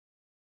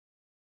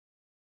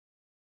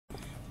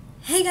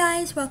Hey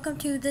guys, welcome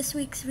to this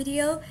week's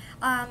video.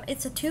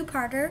 It's a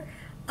two-parter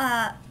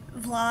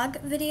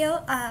vlog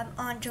video.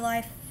 On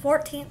July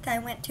 14th, I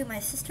went to my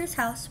sister's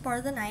house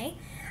for the night,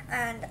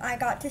 and I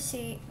got to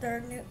see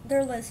their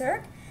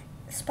lizard,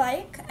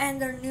 Spike,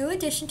 and their new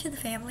addition to the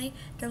family,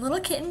 their little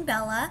kitten,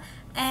 Bella,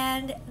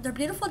 and their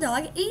beautiful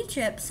dog,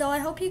 Egypt. So I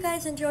hope you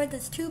guys enjoyed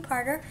this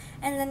two-parter,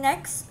 and the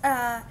next,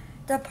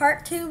 the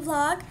part 2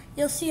 vlog,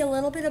 you'll see a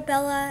little bit of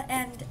Bella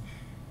and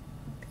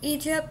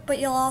Egypt, but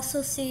you'll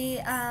also see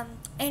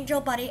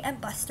Angel, Buddy,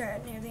 and Buster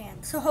near the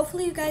end. So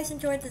hopefully you guys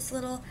enjoyed this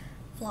little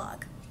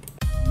vlog.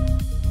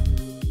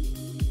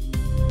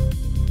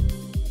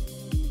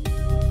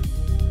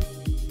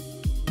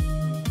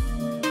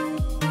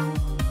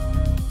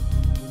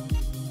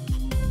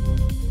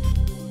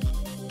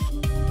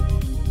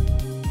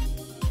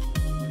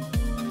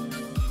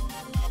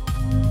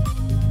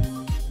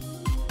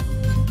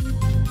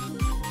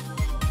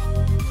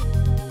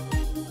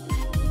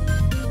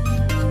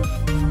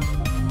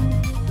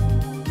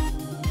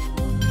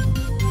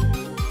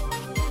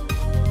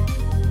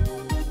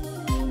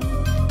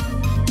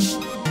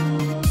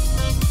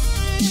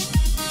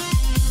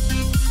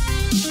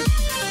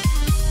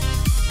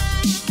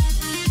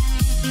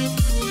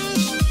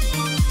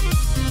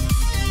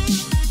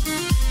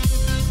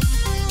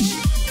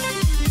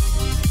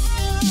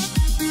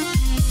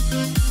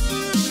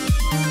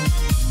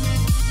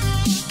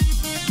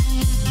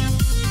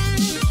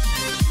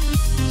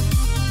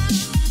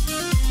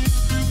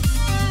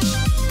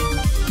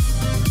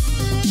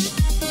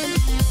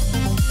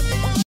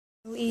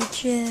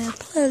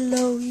 Egypt,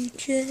 hello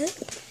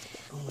Egypt.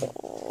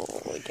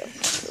 Oh, you're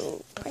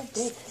so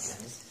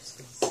princess.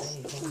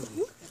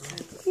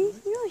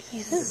 You're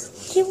here.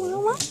 Do you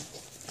want one?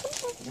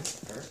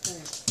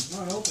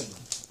 Not open.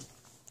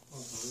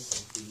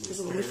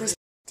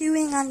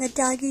 Doing on the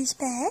doggy's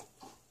bed?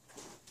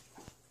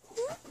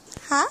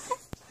 Hi.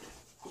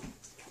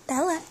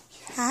 Bella,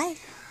 hi.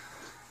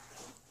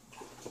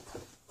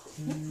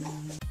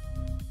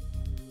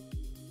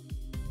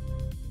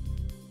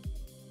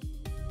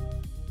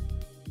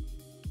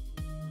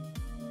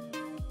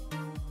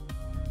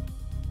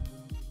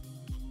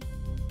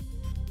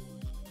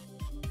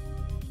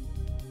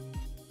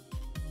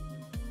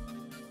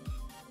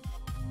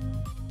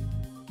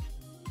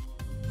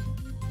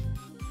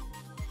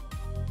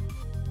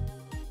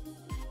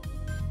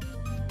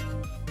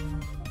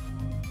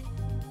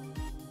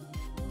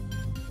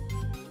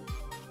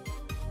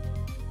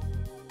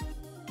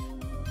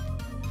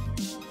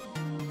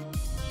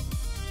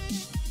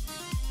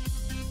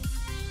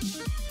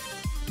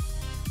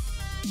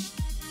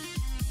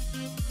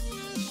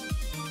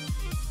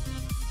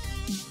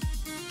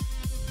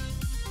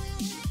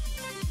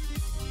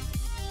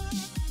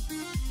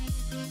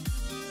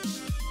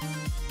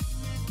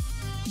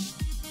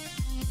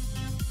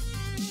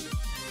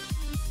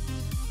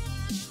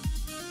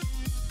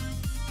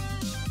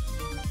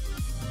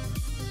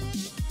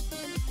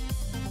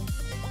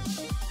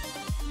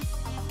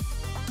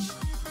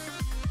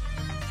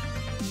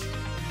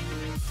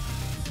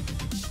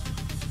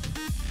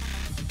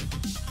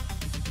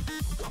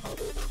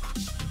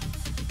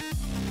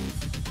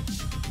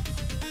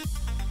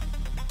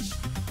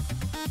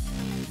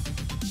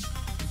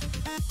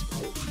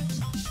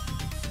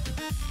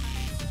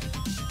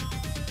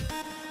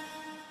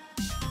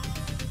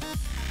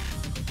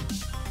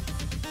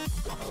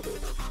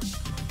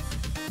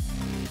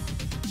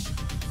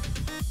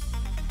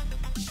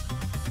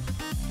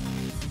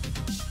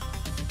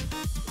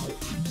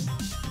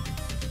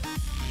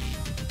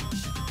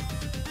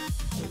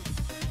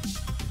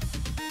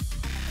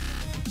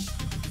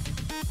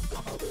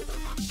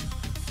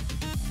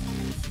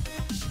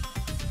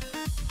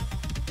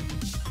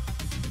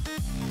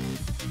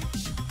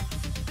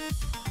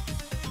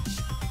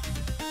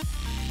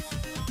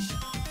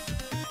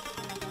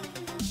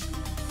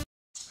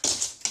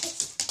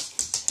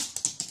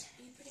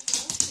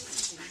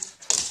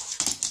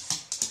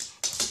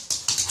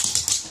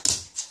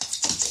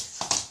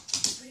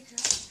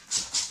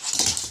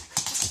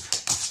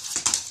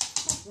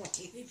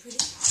 Hey, pretty.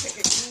 Check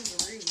a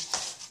kangaroo.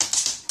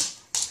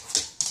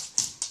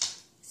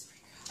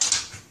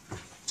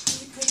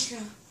 Hey, pretty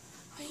girl.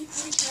 Hey,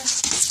 pretty girl.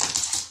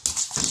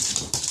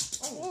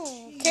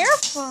 Oh,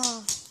 careful.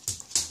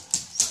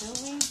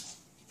 Slowly.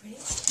 Pretty.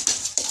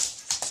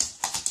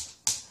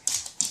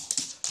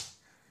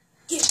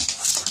 Get.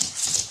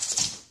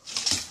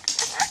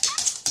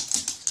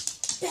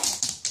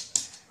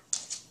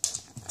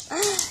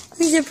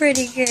 Who's a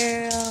pretty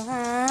girl,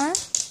 huh?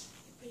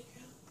 Pretty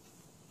girl.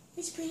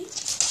 Who's pretty?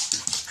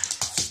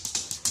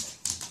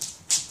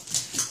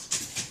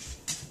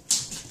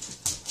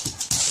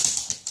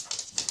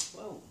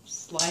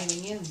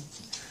 Sliding in.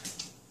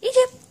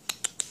 Egypt!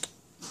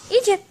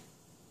 Egypt!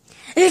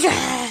 Egypt!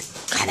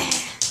 Come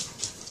here!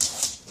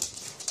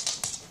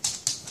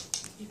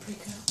 You pretty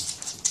girl.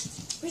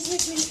 Where's my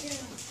pretty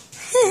girl?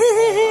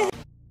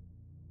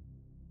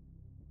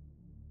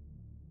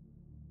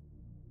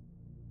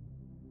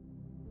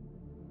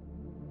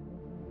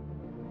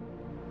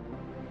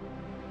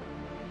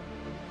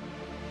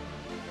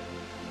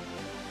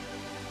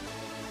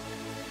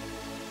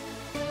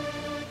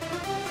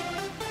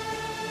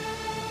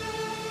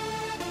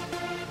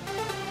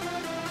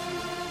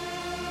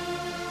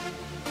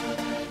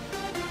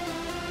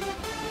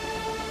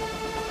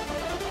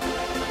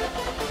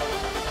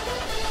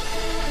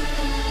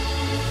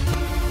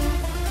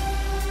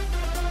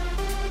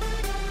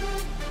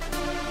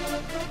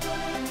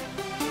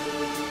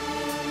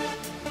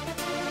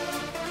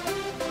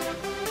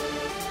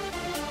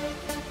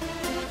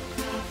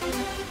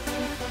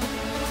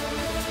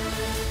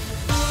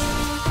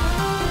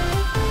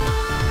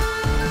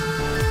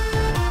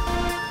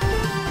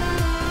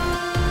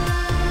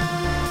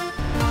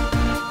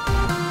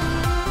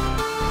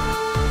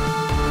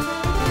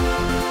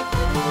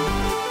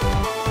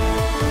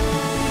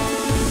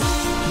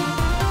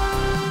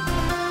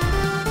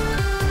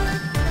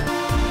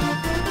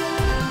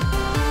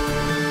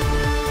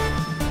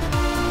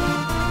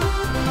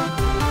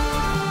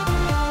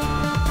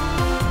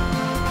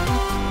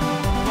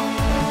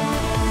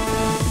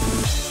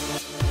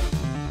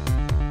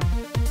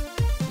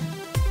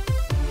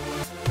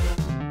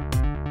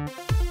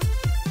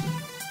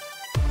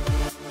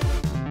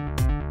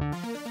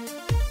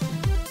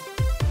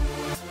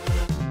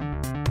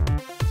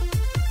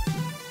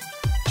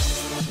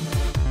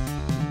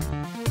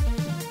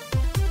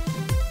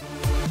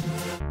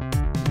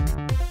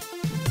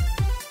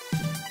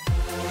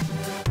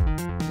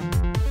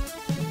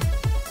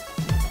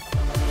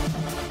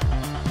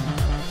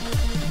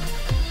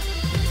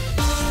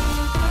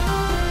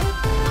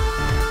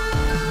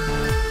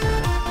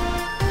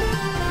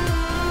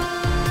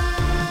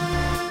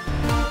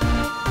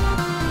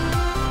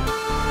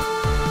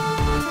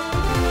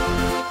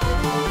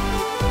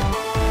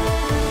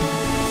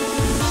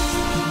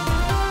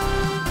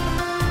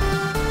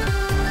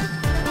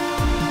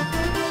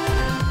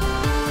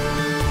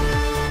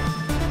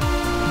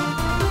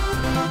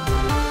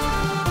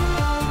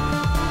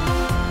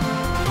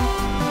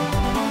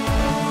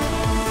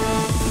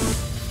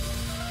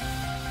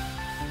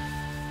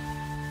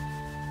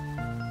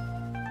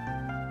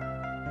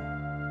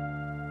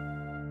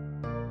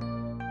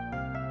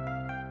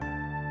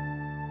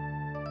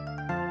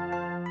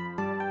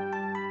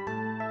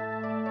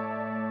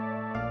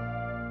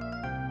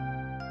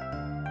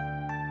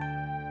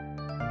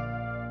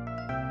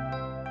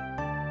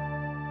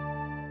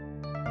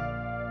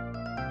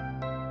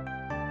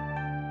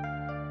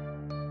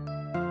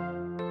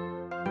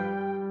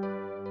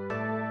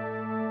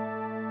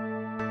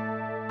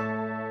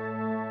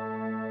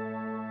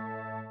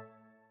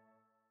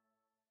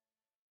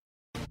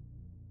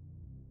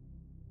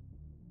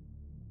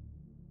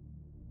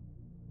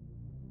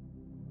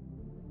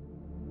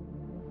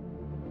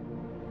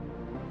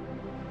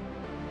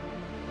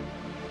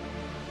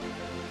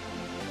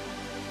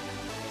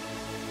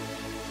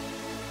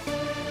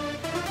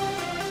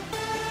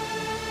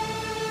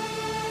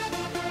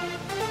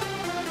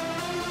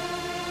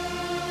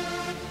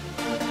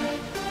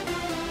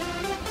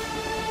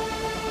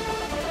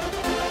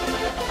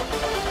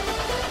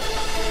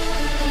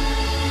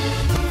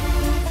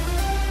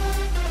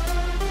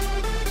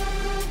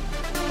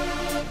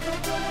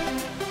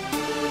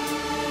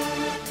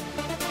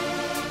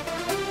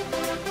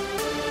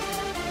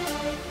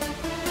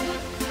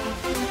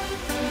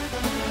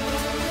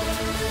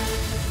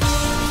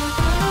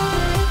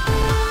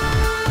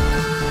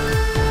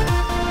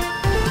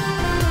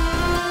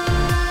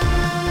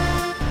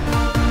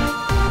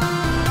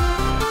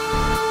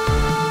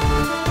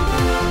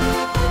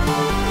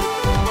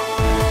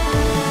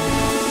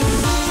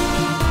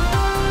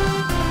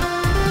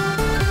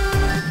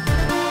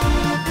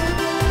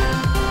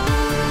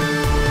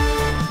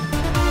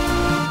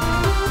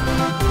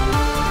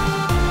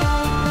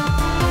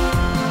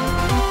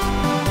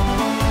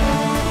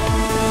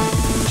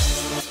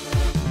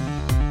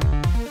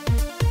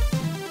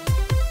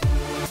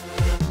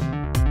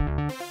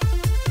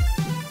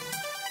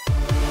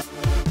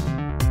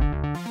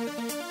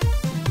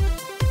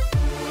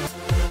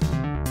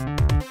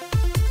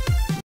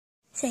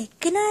 Say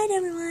good night,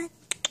 everyone.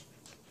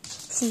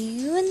 See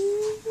you in the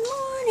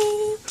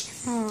morning.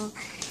 Oh,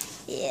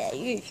 yeah,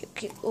 you're so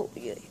cute. Oh,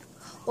 yeah.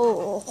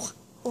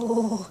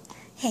 Oh.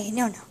 Hey,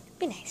 no.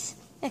 Be nice.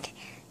 Okay.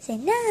 Say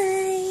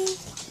night.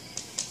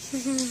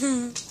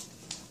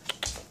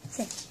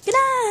 Say good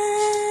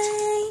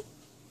night.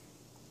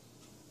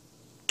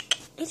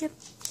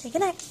 Egypt. Say good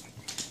night.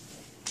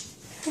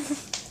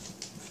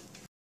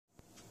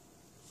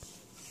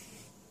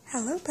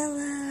 Hello,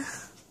 Bella.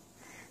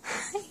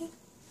 Hi.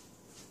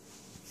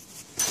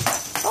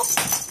 Oh.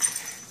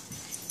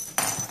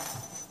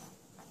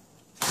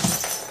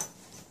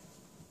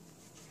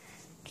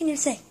 Can you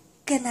say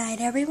good night,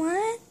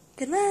 everyone?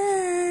 Good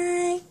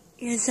night.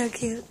 You're so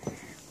cute.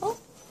 Oh.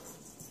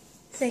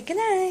 Say good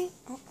night.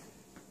 Oh.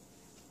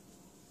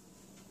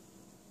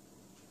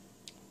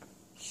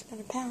 She's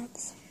gonna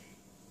pounce.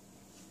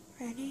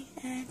 Ready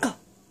and go.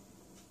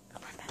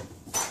 Come on, Bella.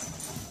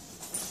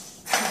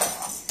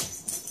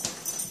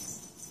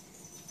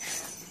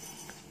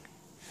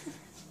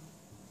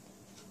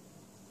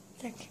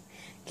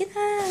 Good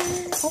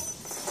night. Oh.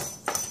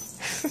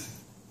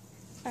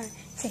 Alright,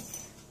 say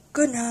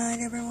good night,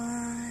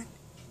 everyone.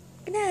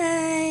 Good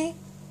night.